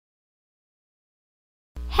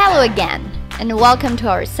Hello again, and welcome to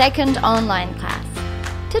our second online class.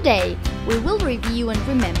 Today, we will review and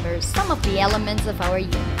remember some of the elements of our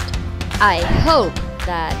unit. I hope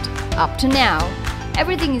that, up to now,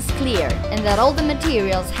 everything is clear and that all the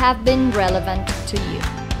materials have been relevant to you.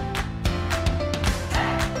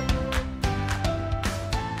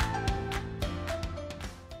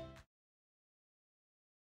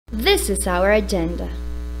 This is our agenda.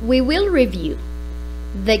 We will review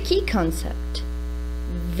the key concept,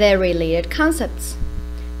 the related concepts,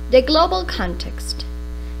 the global context,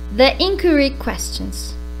 the inquiry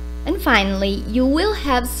questions, and finally, you will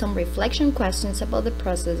have some reflection questions about the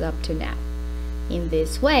process up to now. In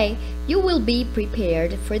this way, you will be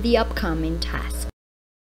prepared for the upcoming task.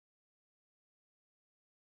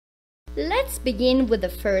 Let's begin with the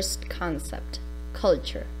first concept,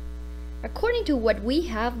 culture. According to what we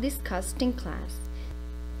have discussed in class,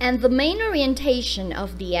 and the main orientation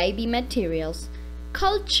of the IB materials,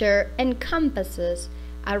 culture encompasses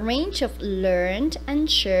a range of learned and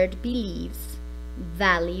shared beliefs,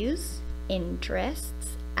 values,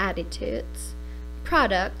 interests, attitudes,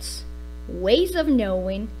 products, ways of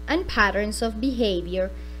knowing, and patterns of behavior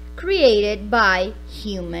created by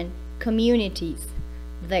human communities.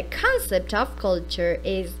 The concept of culture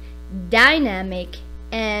is dynamic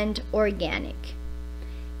and organic.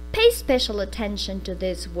 Pay special attention to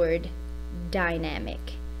this word,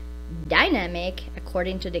 dynamic. Dynamic,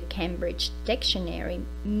 according to the Cambridge Dictionary,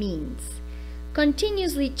 means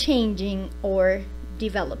continuously changing or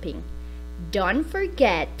developing. Don't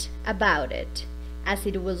forget about it, as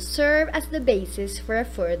it will serve as the basis for a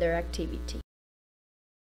further activity.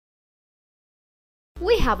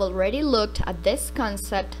 We have already looked at this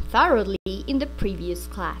concept thoroughly in the previous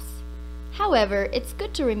class. However, it's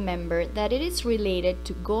good to remember that it is related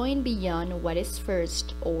to going beyond what is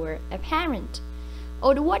first or apparent,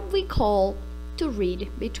 or what we call to read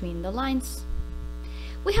between the lines.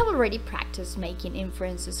 We have already practiced making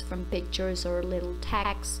inferences from pictures or little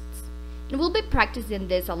texts, and we'll be practicing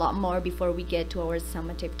this a lot more before we get to our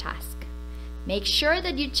summative task. Make sure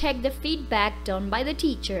that you check the feedback done by the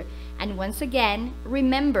teacher, and once again,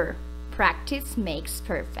 remember, practice makes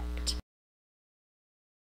perfect.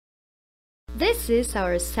 This is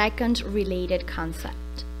our second related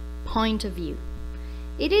concept, point of view.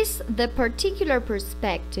 It is the particular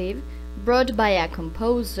perspective brought by a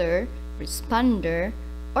composer, responder,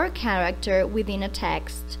 or character within a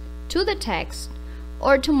text to the text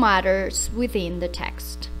or to matters within the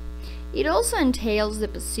text. It also entails the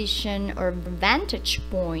position or vantage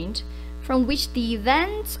point from which the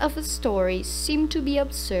events of a story seem to be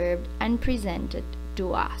observed and presented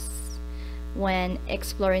to us. When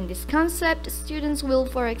exploring this concept, students will,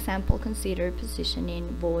 for example, consider positioning,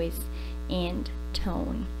 voice, and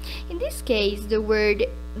tone. In this case, the word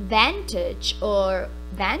vantage or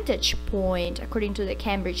vantage point, according to the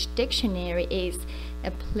Cambridge Dictionary, is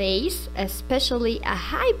a place, especially a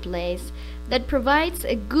high place, that provides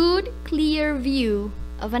a good, clear view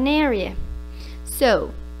of an area.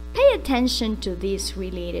 So, pay attention to this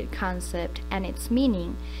related concept and its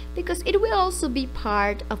meaning, because it will also be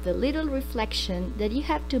part of the little reflection that you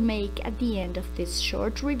have to make at the end of this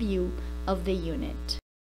short review of the unit.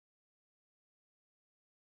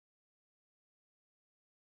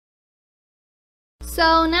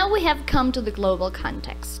 So now we have come to the global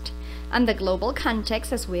context. And the global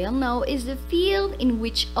context, as we all know, is the field in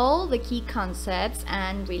which all the key concepts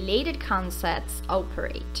and related concepts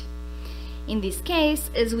operate. In this case,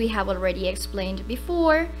 as we have already explained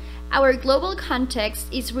before, our global context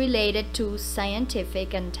is related to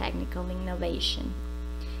scientific and technical innovation.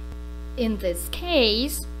 In this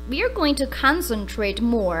case, we are going to concentrate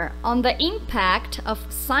more on the impact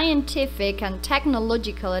of scientific and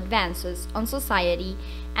technological advances on society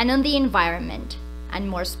and on the environment, and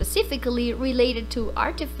more specifically related to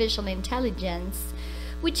artificial intelligence,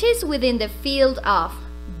 which is within the field of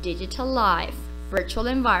digital life, virtual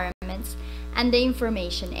environments, and the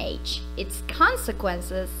information age, its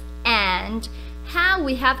consequences, and how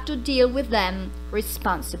we have to deal with them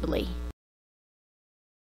responsibly.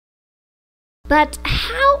 But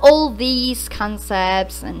how all these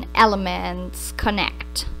concepts and elements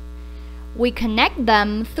connect? We connect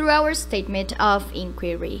them through our statement of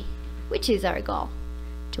inquiry, which is our goal,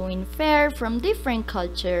 to infer from different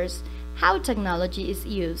cultures how technology is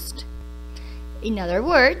used. In other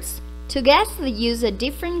words, to guess the use that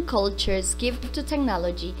different cultures give to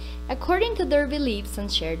technology according to their beliefs and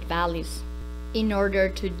shared values. In order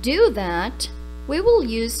to do that, we will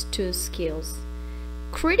use two skills: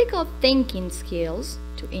 critical thinking skills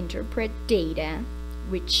to interpret data,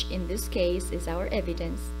 which in this case is our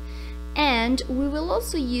evidence, And we will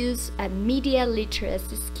also use a media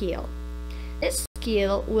literacy skill. This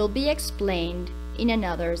skill will be explained in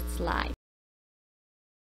another slide.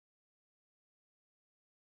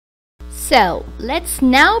 So, let's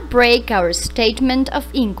now break our statement of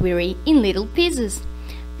inquiry in little pieces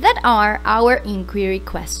that are our inquiry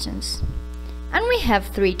questions. And we have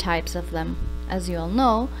three types of them. As you all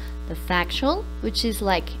know, the factual, which is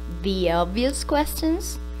like the obvious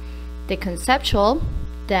questions, the conceptual,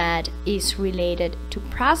 that is related to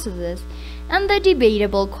processes, and the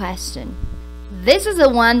debatable question. This is the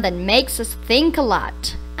one that makes us think a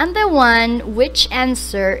lot, and the one which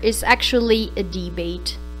answer is actually a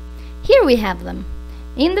debate. Here we have them.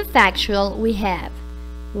 In the factual we have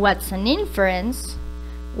what's an inference,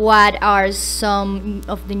 what are some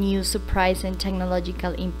of the new surprising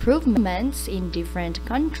technological improvements in different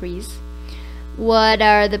countries, what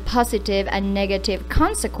are the positive and negative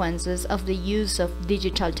consequences of the use of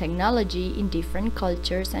digital technology in different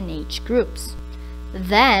cultures and age groups.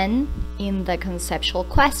 Then, in the conceptual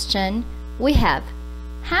question, we have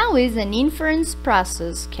how is an inference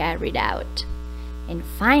process carried out? And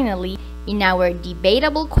finally, in our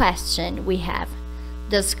debatable question, we have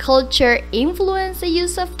does culture influence the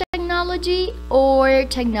use of technology, or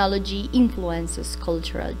technology influences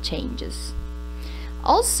cultural changes?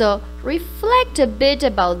 Also, reflect a bit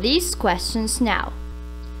about these questions now.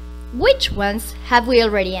 Which ones have we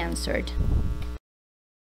already answered?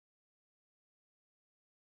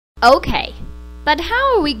 Okay, but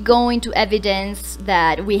how are we going to evidence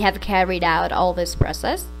that we have carried out all this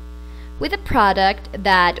process? With a product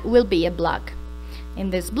that will be a blog.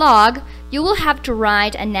 In this blog, you will have to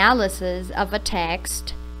write analysis of a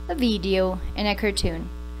text, a video, and a cartoon,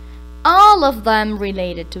 all of them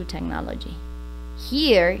related to technology.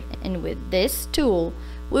 Here, and with this tool,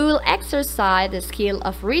 we will exercise the skill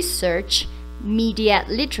of research, media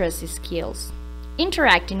literacy skills,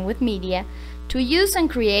 interacting with media to use and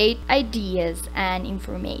create ideas and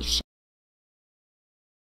information.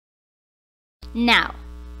 Now,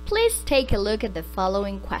 please take a look at the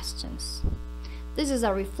following questions. This is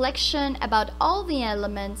a reflection about all the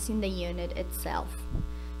elements in the unit itself.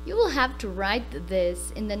 You will have to write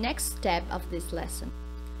this in the next step of this lesson.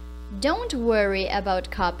 Don't worry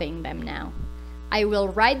about copying them now. I will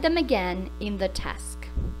write them again in the task.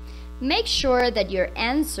 Make sure that your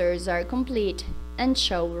answers are complete and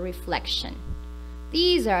show reflection.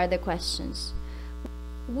 These are the questions.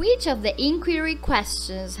 Which of the inquiry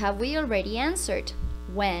questions have we already answered?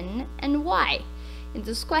 When and why? In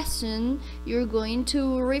this question, you're going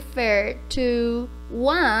to refer to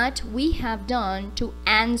what we have done to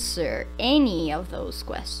answer any of those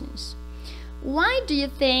questions. Why do you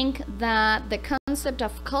think that the concept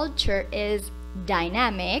of culture is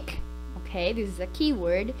dynamic? Okay, this is a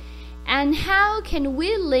keyword. And how can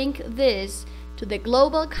we link this to the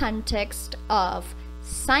global context of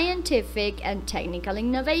scientific and technical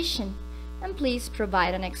innovation? And please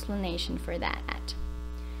provide an explanation for that.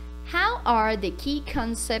 How are the key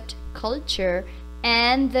concept culture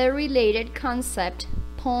and the related concept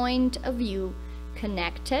point of view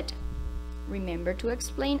connected? Remember to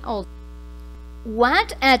explain all.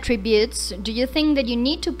 What attributes do you think that you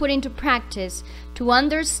need to put into practice to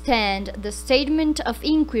understand the statement of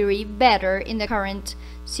inquiry better in the current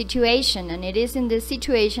situation? And it is in the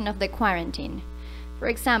situation of the quarantine. For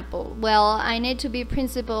example, well, I need to be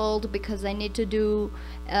principled because I need to do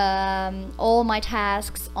all my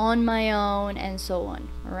tasks on my own and so on,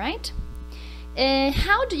 alright?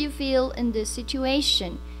 How do you feel in this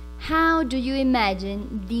situation? How do you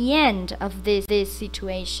imagine the end of this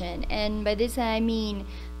situation? And by this I mean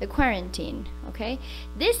the quarantine, okay?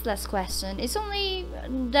 This last question is only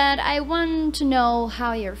that I want to know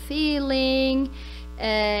how you're feeling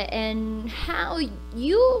and how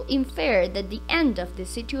you infer that the end of the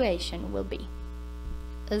situation will be.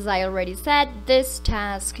 As I already said, this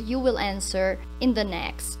task you will answer in the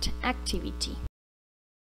next activity.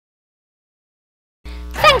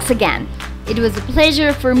 Thanks again! It was a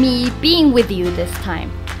pleasure for me being with you this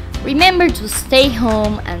time. Remember to stay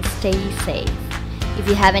home and stay safe. If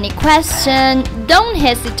you have any question, don't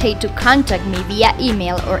hesitate to contact me via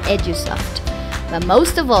email or EduSoft. But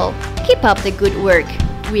most of all, keep up the good work.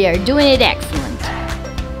 We are doing it excellent.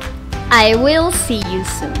 I will see you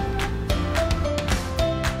soon.